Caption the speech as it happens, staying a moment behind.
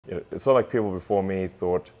it's not like people before me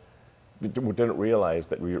didn't realize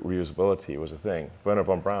that reusability was a thing. Wernher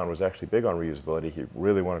von Braun was actually big on reusability. He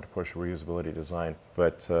really wanted to push a reusability design,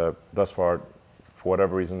 but thus far, for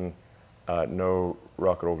whatever reason, no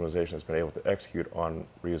rocket organization has been able to execute on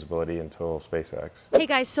reusability until SpaceX. Hey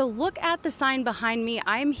guys, so look at the sign behind me.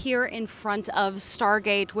 I'm here in front of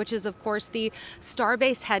Stargate, which is of course the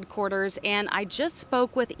Starbase headquarters, and I just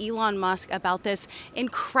spoke with Elon Musk about this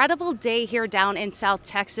incredible day here down in South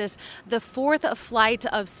Texas, the 4th flight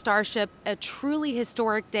of Starship, a truly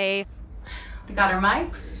historic day. We got our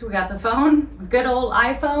mics, we got the phone, good old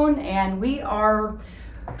iPhone, and we are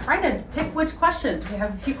trying to pick which questions. We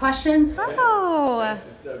have a few questions. Oh,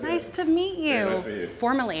 nice to meet you. Yeah, nice to meet you.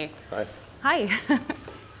 Formally. Hi. Hi.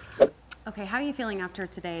 Okay, how are you feeling after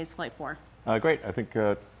today's Flight 4? Great. I think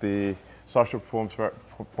the Starship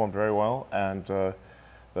performed very well, and the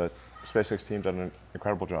SpaceX team done an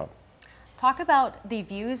incredible job. Talk about the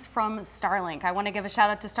views from Starlink. I want to give a shout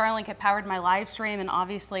out to Starlink. It powered my live stream and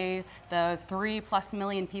obviously the 3+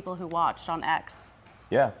 million people who watched on X.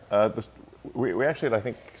 Yeah, we actually had, I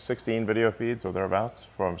think, 16 video feeds or thereabouts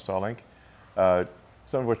from Starlink,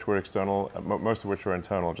 some of which were external, most of which were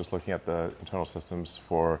internal, just looking at the internal systems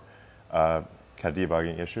for kind of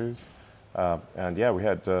debugging issues. And yeah, we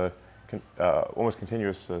had almost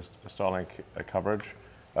continuous Starlink coverage.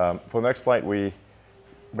 For the next flight, we're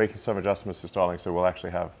making some adjustments to Starlink, so we'll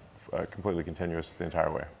actually have completely continuous the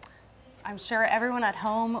entire way. I'm sure everyone at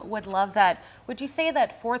home would love that. Would you say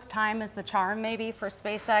that 4th time is the charm maybe for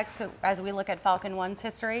SpaceX as we look at Falcon 1's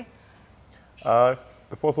history? The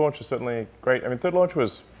 4th launch was certainly great. I mean, 3rd launch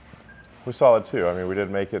was solid too. I mean, we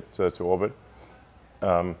did make it to orbit.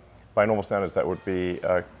 By normal standards, that would be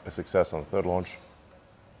a success on the 3rd launch.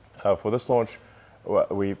 For this launch,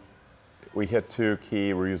 we hit 2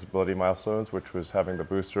 key reusability milestones, which was having the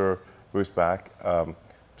booster boost back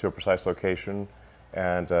to a precise location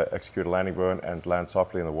and execute a landing burn and land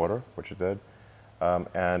softly in the water, which it did,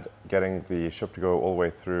 and getting the ship to go all the way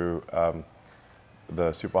through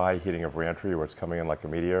the super high heating of reentry, where it's coming in like a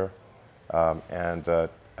meteor, and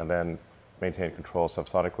then maintain control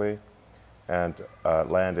subsonically, and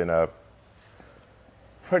land in a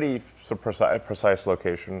pretty precise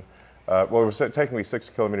location. Well, it was technically 6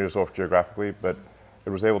 kilometers off geographically, but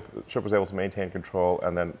the ship was able to maintain control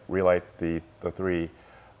and then relight the 3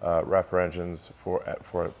 Raptor engines for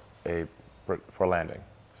landing.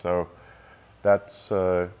 So that's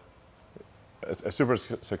a super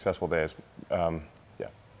successful day. Yeah.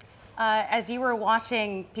 As you were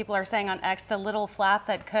watching, people are saying on X, the little flap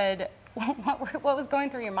that could, what was going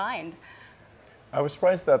through your mind? I was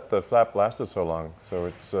surprised that the flap lasted so long. So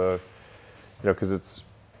it's, because it's,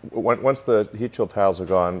 once the heat shield tiles are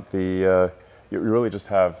gone, you really just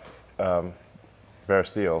have bare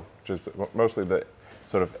steel, which is mostly the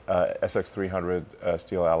sort of SX300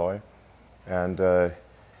 steel alloy, and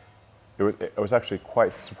it was actually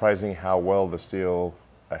quite surprising how well the steel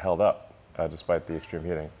held up despite the extreme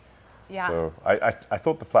heating. Yeah. So I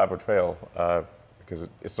thought the flap would fail because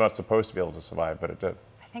it's not supposed to be able to survive, but it did.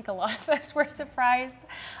 I think a lot of us were surprised.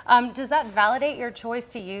 Does that validate your choice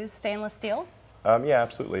to use stainless steel? Yeah,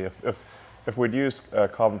 absolutely. If we'd used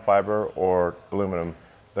carbon fiber or aluminum,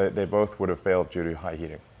 they both would have failed due to high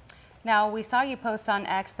heating. Now, we saw you post on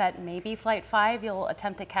X that maybe Flight 5 you'll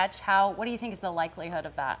attempt to catch. What do you think is the likelihood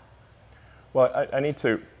of that? Well, I need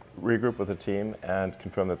to regroup with the team and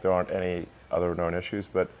confirm that there aren't any other known issues,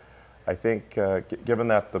 but I think given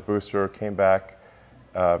that the booster came back,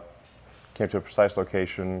 came to a precise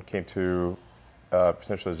location, came to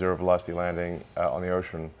essentially a zero velocity landing on the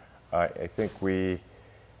ocean, I think we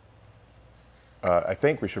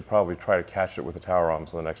should probably try to catch it with the tower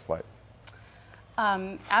arms on the next flight.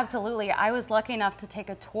 Absolutely. I was lucky enough to take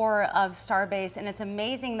a tour of Starbase, and it's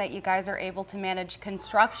amazing that you guys are able to manage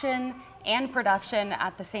construction and production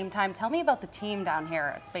at the same time. Tell me about the team down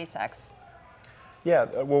here at SpaceX. Yeah,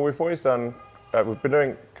 well, we've always done, we've been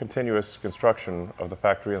doing continuous construction of the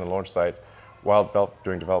factory and the launch site while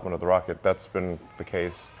doing development of the rocket. That's been the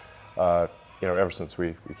case, ever since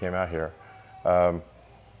we came out here. I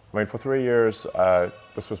mean, for 3 years,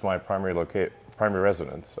 this was my primary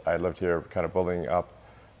residence. I lived here kind of building up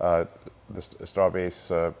the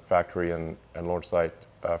Starbase factory and launch site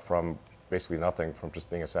from basically nothing, from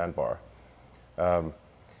just being a sandbar. And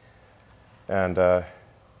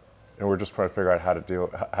we're just trying to figure out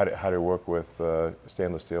how to work with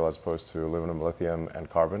stainless steel as opposed to aluminum, lithium, and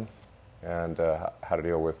carbon, and how to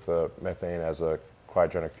deal with methane as a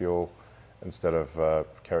cryogenic fuel instead of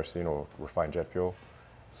kerosene or refined jet fuel.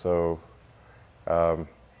 So, so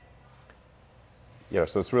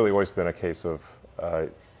it's really always been a case of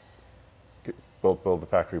build the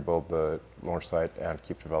factory, build the launch site, and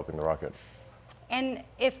keep developing the rocket. And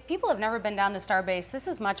if people have never been down to Starbase, this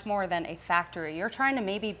is much more than a factory. You're trying to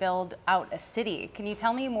maybe build out a city. Can you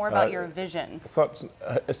tell me more about your vision? It's not,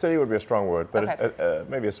 a city would be a strong word, but Okay.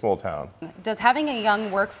 maybe a small town. Does having a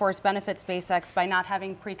young workforce benefit SpaceX by not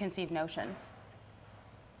having preconceived notions?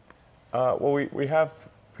 Well, we have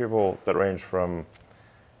people that range from,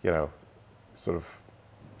 sort of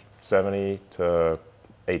 70 to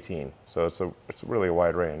 18. So it's really a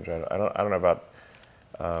wide range. I don't know about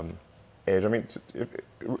age. I mean,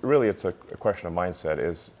 really, it's a question of mindset.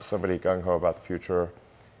 Is somebody gung-ho about the future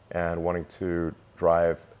and wanting to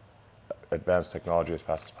drive advanced technology as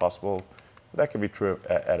fast as possible? That can be true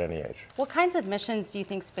at any age. What kinds of missions do you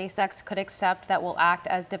think SpaceX could accept that will act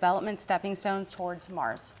as development stepping stones towards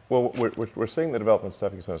Mars? Well, we're seeing the development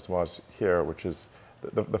stepping stones to Mars here, which is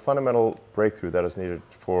the fundamental breakthrough that is needed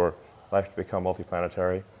for life to become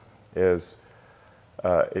multiplanetary is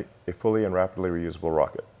a fully and rapidly reusable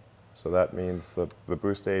rocket. So that means that the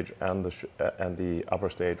boost stage and the upper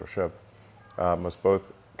stage or ship must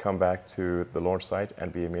both come back to the launch site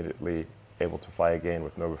and be immediately able to fly again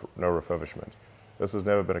with no refurbishment. This has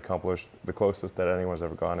never been accomplished. The closest that anyone's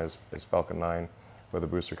ever gone is Falcon 9, where the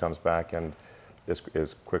booster comes back and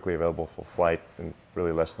is quickly available for flight in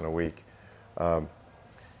really less than a week.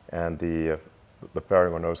 And the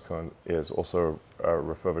fairing or nose cone is also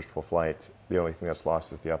refurbished for flight. The only thing that's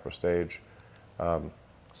lost is the upper stage.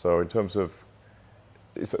 So in terms of,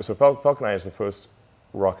 Falcon 9 is the first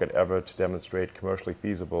rocket ever to demonstrate commercially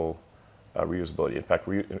feasible reusability. In fact,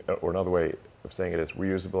 or another way of saying it is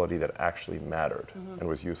reusability that actually mattered and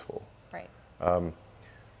was useful. Right.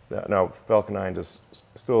 Now, Falcon 9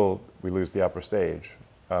 still, we lose the upper stage.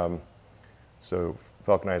 So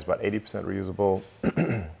Falcon 9 is about 80% reusable,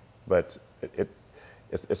 but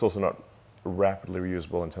it's also not rapidly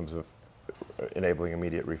reusable in terms of enabling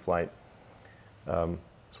immediate reflight.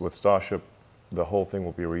 So with Starship, the whole thing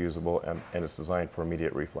will be reusable and it's designed for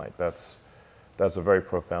immediate reflight. That's a very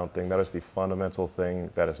profound thing. That is the fundamental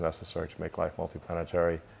thing that is necessary to make life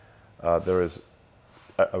multiplanetary. I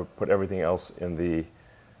would put everything else in the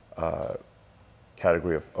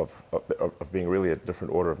category of being really a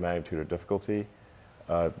different order of magnitude of difficulty.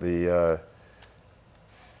 I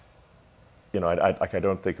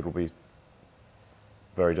don't think it will be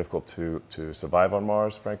very difficult to survive on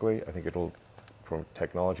Mars, frankly. I think it'll, from a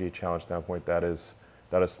technology challenge standpoint, that is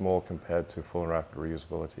small compared to full and rapid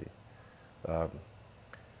reusability.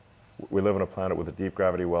 We live on a planet with a deep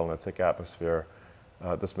gravity well and a thick atmosphere.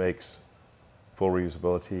 This makes full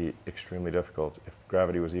reusability extremely difficult. If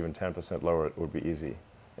gravity was even 10% lower, it would be easy.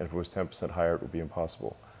 And if it was 10% higher, it would be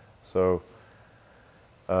impossible. So,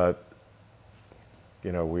 it's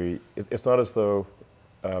not as though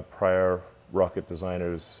prior rocket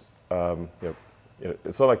designers,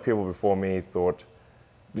 it's not like people before me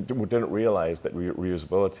didn't realize that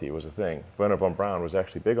reusability was a thing. Werner von Braun was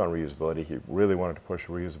actually big on reusability. He really wanted to push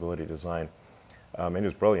a reusability design. And he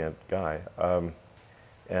was a brilliant guy.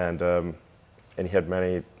 And he had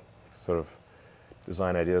many sort of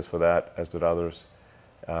design ideas for that, as did others.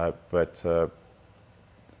 But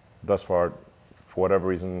thus far, for whatever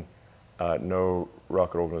reason, no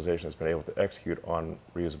rocket organization has been able to execute on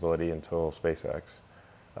reusability until SpaceX.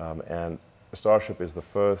 And Starship is the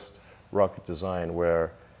first rocket design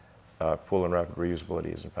where full and rapid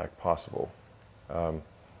reusability is in fact possible.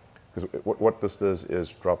 Because what this does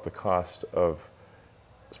is drop the cost of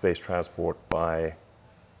space transport by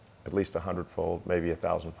at least 100-fold, maybe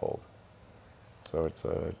 1,000-fold. So it's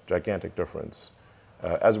a gigantic difference,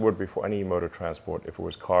 as it would be for any mode of transport. If it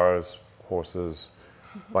was cars, horses,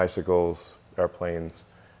 bicycles, airplanes,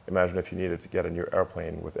 imagine if you needed to get a new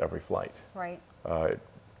airplane with every flight. Right.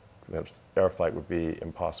 Air flight would be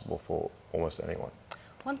impossible for almost anyone.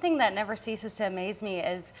 One thing that never ceases to amaze me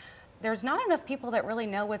is there's not enough people that really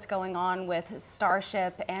know what's going on with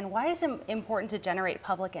Starship, and why is it important to generate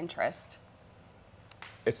public interest?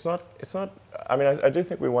 It's not, I mean, I do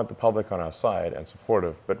think we want the public on our side and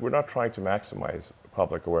supportive, but we're not trying to maximize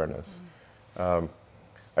public awareness.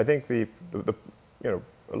 I think a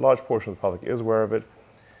large portion of the public is aware of it,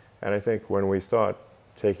 and I think when we start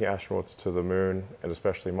taking astronauts to the moon, and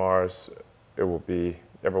especially Mars, it will be,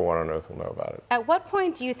 everyone on Earth will know about it. At what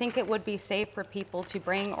point do you think it would be safe for people to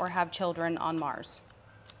bring or have children on Mars?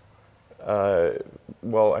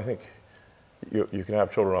 Well, I think you can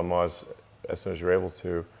have children on Mars as soon as you're able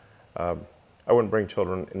to. I wouldn't bring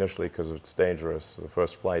children initially because it's dangerous. The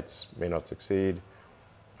first flights may not succeed.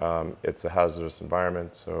 It's a hazardous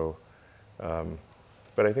environment, so,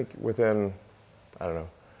 but I think within, I don't know,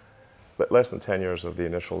 less than 10 years of the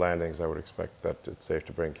initial landings, I would expect that it's safe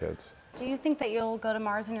to bring kids. Do you think that you'll go to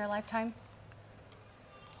Mars in your lifetime?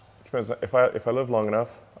 Depends. If I live long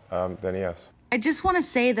enough, then yes. I just want to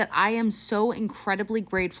say that I am so incredibly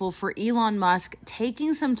grateful for Elon Musk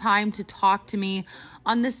taking some time to talk to me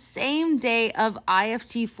on the same day of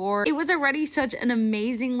IFT4. It was already such an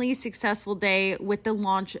amazingly successful day with the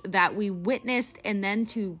launch that we witnessed, and then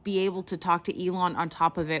to be able to talk to Elon on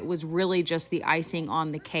top of it was really just the icing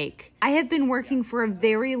on the cake. I have been working for a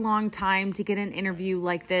very long time to get an interview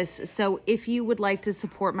like this, so if you would like to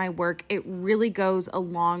support my work, it really goes a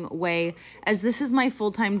long way, as this is my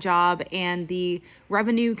full-time job and the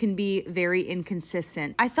revenue can be very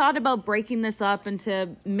inconsistent. I thought about breaking this up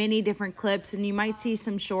into many different clips, and you might see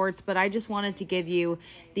some shorts, but I just wanted to give you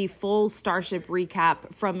the full Starship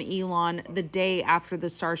recap from Elon the day after the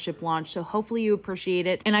Starship launch. So hopefully you appreciate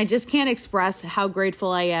it. And I just can't express how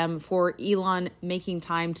grateful I am for Elon making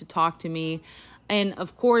time to talk to me. And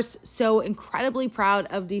of course, so incredibly proud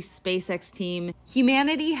of the SpaceX team.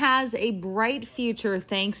 Humanity has a bright future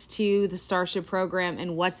thanks to the Starship program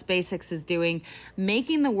and what SpaceX is doing,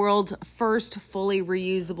 making the world's first fully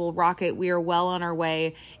reusable rocket. We are well on our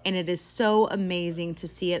way, and it is so amazing to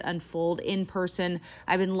see it unfold in person.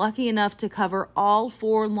 I've been lucky enough to cover all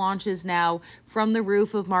 4 launches now from the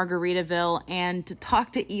roof of Margaritaville, and to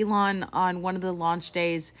talk to Elon on one of the launch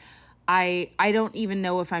days. I don't even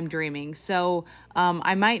know if I'm dreaming. So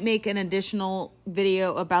I might make an additional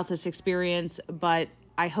video about this experience, but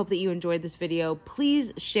I hope that you enjoyed this video.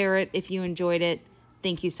 Please share it if you enjoyed it.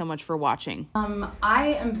 Thank you so much for watching.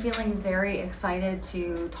 I am feeling very excited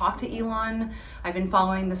to talk to Elon. I've been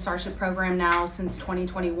following the Starship program now since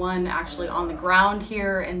 2021, actually on the ground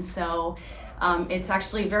here. And so it's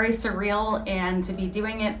actually very surreal, and to be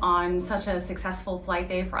doing it on such a successful flight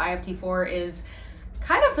day for IFT4 is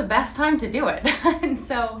kind of the best time to do it. And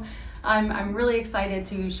so I'm really excited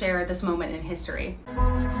to share this moment in history.